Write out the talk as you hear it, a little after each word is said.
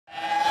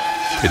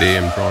Today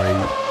I'm drawing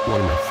one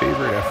of my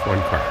favorite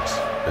F1 cars.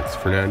 It's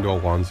Fernando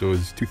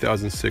Alonso's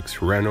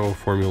 2006 Renault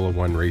Formula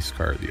 1 race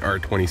car, the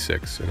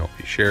R26, and I'll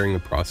be sharing the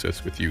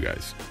process with you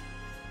guys.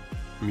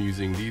 I'm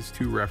using these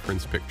two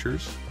reference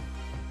pictures.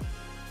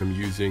 I'm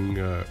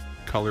using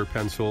color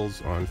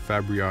pencils on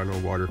Fabriano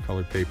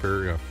Watercolor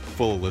Paper. A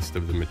full list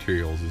of the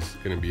materials is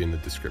going to be in the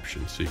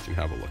description, so you can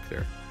have a look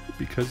there.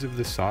 Because of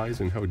the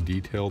size and how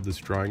detailed this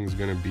drawing is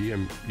going to be,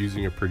 I'm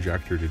using a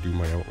projector to do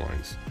my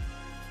outlines.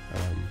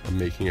 I'm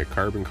making a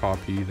carbon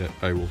copy that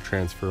I will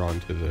transfer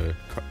onto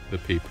the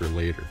paper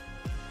later.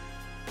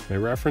 My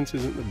reference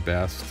isn't the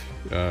best.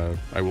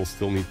 I will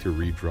still need to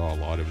redraw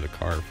a lot of the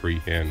car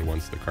freehand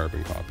once the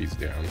carbon copy's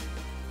down.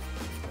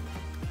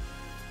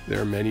 There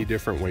are many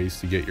different ways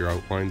to get your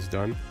outlines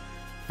done.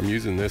 I'm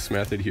using this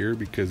method here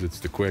because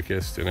it's the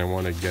quickest and I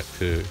want to get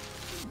to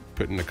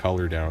putting the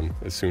color down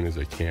as soon as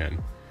I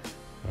can.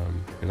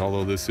 And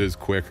although this is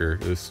quicker,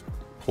 this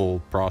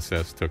whole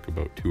process took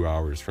about 2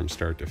 hours from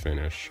start to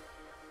finish.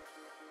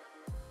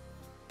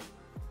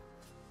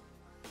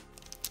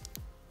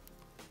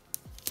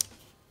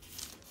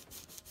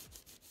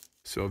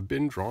 So I've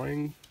been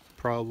drawing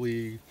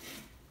probably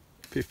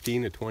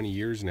 15 to 20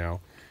 years now,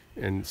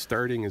 and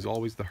starting is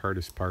always the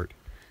hardest part.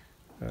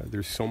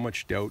 There's so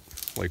much doubt,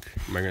 like,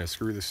 am I going to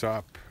screw this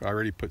up? I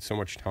already put so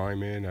much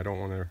time in, I don't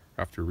want to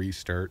have to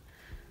restart.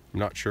 I'm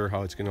not sure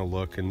how it's going to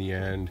look in the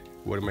end.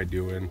 What am I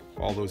doing?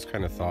 All those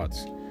kind of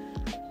thoughts.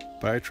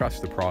 But I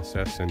trust the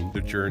process and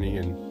the journey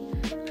and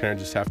kind of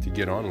just have to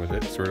get on with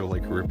it, sort of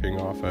like ripping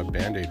off a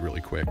band-aid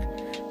really quick.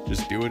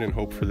 Just do it and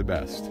hope for the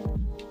best.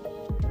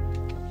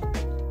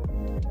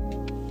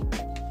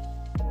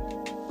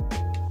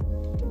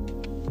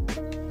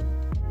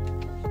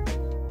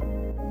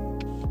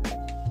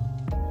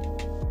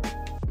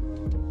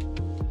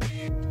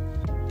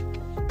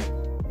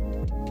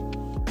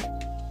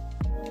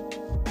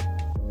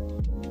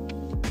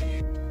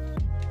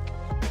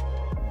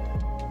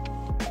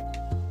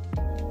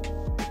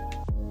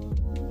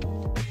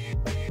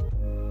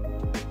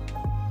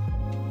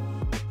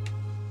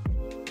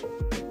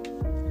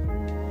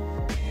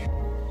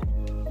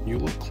 You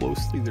look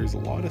closely, there's a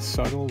lot of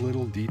subtle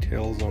little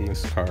details on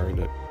this car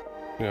that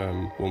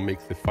will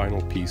make the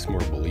final piece more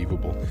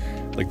believable.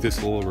 Like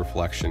this little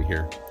reflection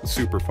here. It's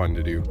super fun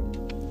to do.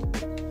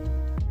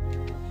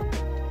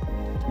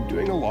 I'm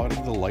doing a lot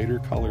of the lighter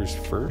colors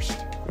first.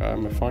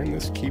 I find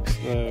this keeps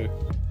the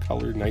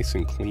color nice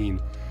and clean,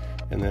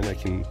 and then I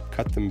can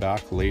cut them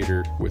back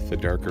later with the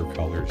darker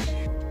colors.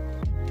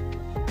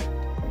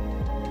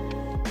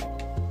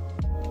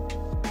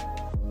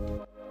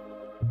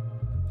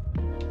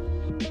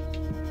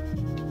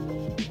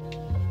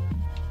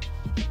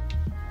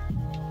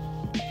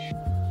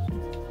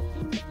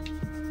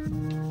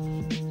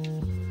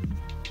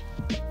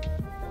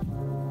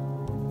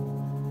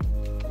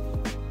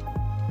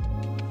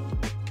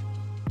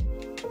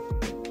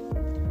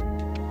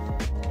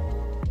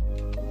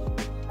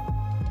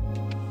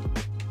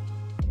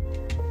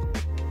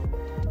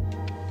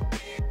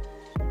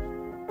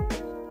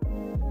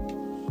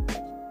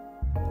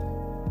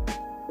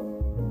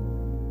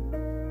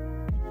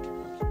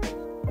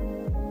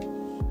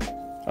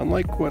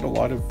 Unlike what a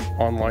lot of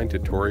online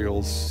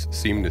tutorials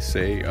seem to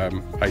say,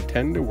 I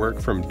tend to work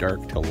from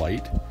dark to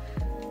light.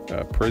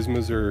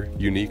 Prismas are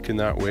unique in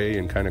that way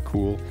and kind of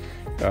cool,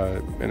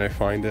 and I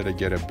find that I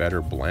get a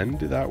better blend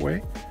that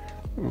way.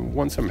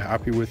 Once I'm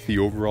happy with the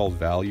overall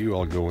value,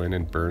 I'll go in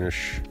and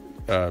burnish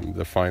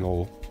the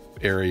final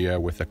area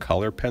with a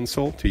color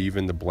pencil to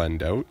even the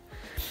blend out.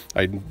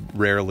 I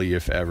rarely,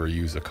 if ever,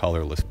 use a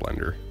colorless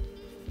blender.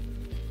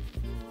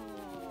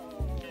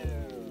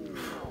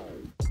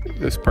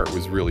 This part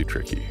was really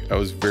tricky. I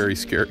was very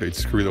scared I'd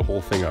screw the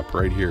whole thing up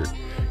right here.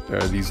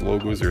 These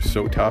logos are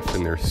so tough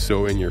and they're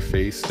so in your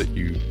face that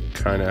you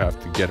kind of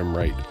have to get them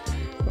right.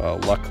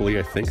 Luckily,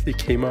 I think they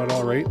came out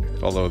all right,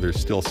 although there's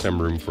still some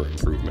room for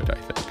improvement, I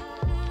think.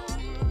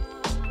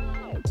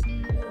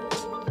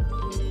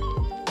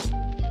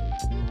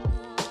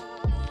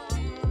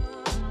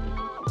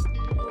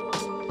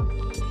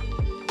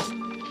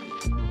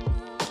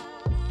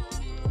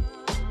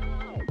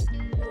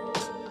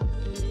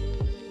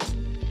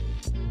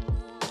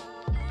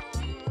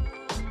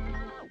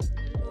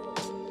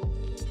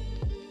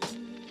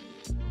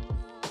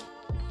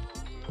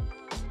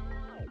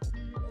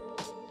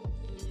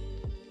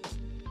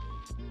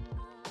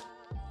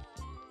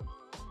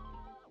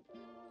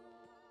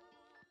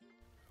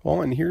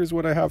 Well, and here's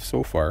what I have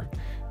so far.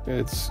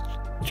 It's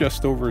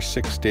just over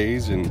 6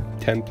 days and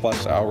 10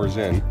 plus hours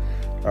in.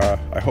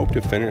 I hope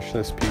to finish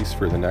this piece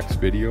for the next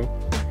video.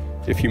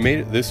 If you made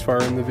it this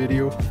far in the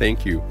video,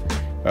 thank you.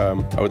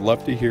 I would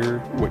love to hear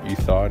what you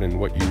thought and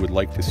what you would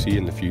like to see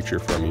in the future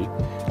from me.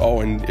 Oh,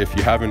 and if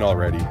you haven't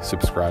already,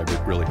 subscribe.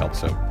 It really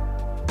helps out.